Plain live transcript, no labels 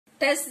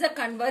test the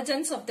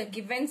convergence of the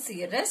given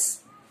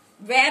series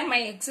where my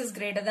x is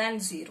greater than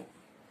 0.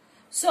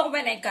 So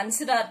when I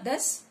consider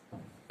this,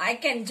 I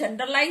can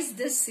generalize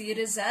this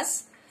series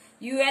as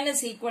un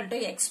is equal to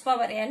x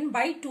power n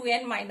by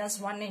 2n minus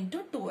 1 into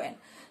 2n.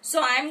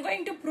 So I am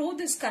going to prove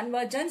this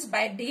convergence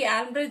by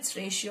D'Alembert's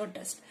ratio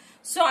test.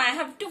 So I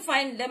have to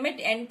find limit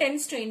n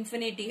tends to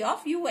infinity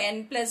of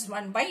un plus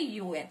 1 by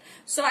un.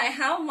 So I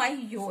have my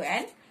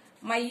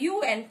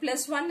un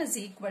plus 1 is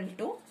equal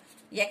to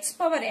x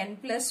power n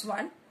plus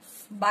 1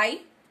 by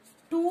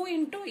 2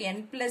 into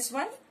n plus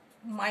 1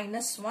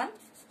 minus 1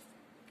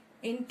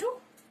 into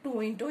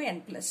 2 into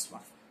n plus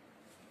 1.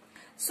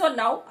 So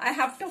now I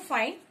have to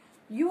find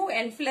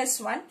un plus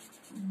 1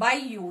 by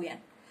un.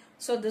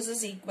 So this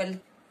is equal.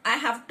 I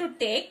have to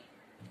take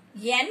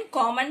n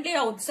commonly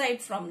outside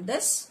from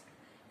this,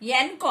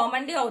 n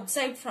commonly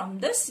outside from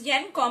this,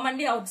 n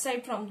commonly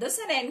outside from this,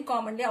 and n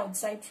commonly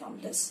outside from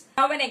this.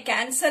 Now when I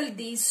cancel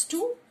these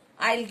two,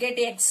 I'll get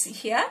x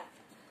here.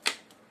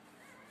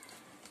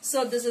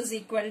 So this is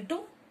equal to,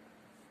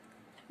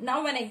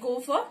 now when I go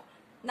for,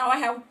 now I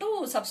have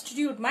to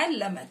substitute my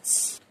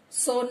limits.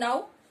 So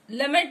now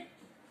limit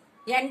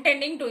n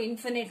tending to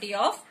infinity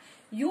of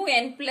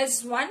un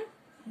plus 1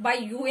 by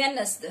un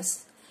is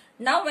this.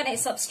 Now when I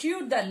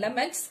substitute the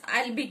limits,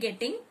 I'll be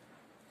getting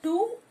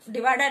 2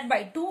 divided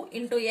by 2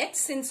 into x,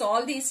 since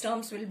all these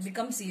terms will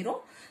become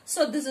 0.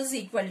 So this is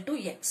equal to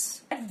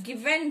x.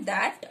 Given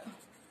that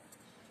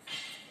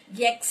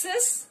x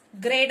is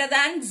greater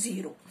than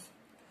 0.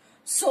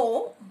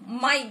 So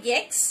my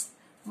x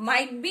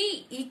might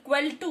be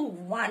equal to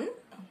 1.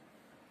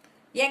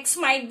 X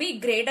might be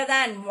greater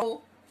than 1.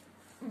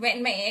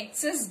 When my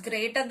x is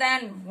greater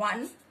than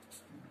 1,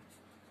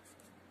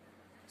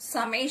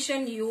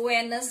 summation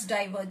un is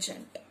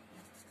divergent.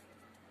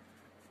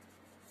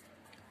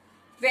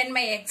 When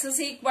my x is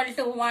equal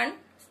to 1,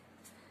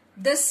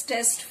 this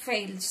test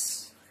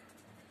fails.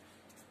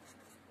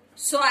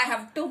 So I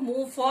have to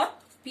move for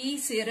P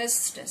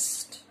series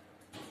test.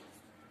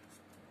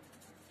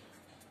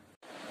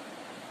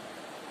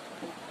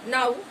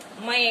 Now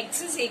my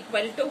x is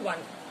equal to 1.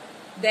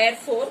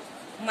 Therefore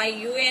my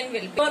un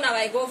will be. So now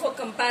I go for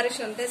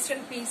comparison test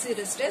and P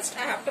series test.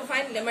 I have to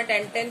find limit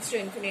n tends to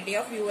infinity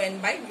of un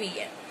by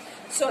vn.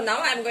 So now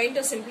I am going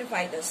to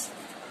simplify this.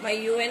 My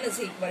un is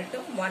equal to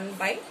 1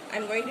 by, I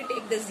am going to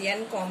take this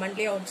n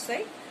commonly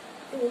outside,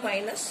 2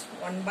 minus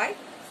 1 by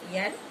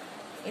n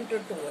into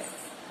 2n.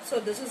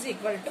 So this is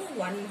equal to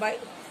 1 by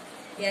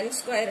n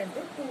square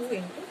into 2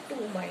 into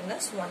 2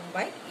 minus 1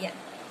 by n.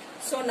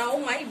 So now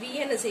my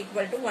vn is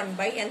equal to 1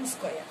 by n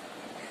square.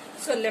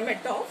 So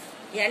limit of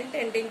n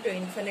tending to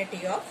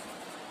infinity of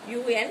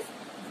un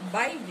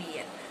by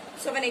vn.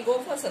 So when I go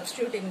for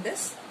substituting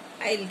this,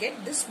 I will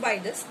get this by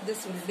this.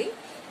 This will be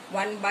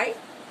 1 by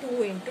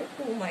 2 into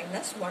 2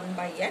 minus 1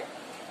 by n,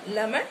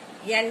 limit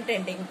n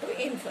tending to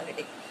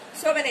infinity.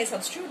 So when I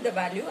substitute the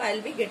value, I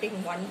will be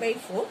getting 1 by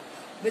 4,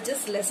 which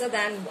is lesser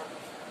than 1.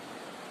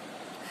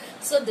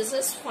 So this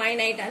is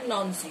finite and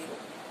non-zero.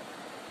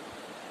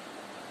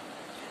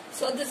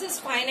 So this is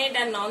finite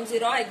and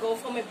non-zero. I go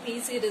for my P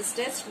series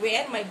test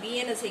where my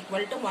Bn is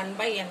equal to 1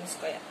 by n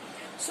square.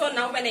 So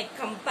now when I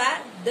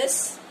compare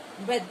this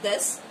with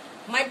this,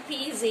 my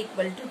P is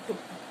equal to 2.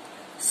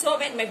 So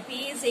when my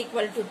P is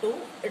equal to 2,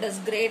 it is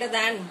greater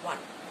than 1.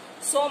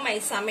 So my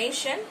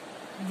summation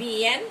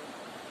Vn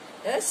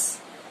is,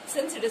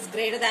 since it is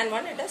greater than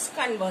 1, it is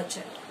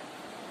convergent.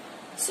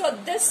 So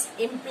this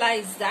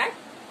implies that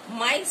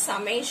my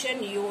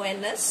summation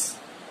un is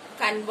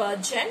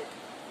convergent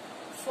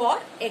for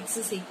x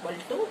is equal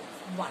to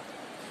 1.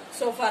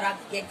 So for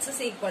x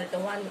is equal to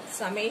 1,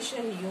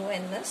 summation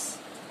un is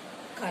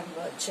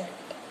convergent.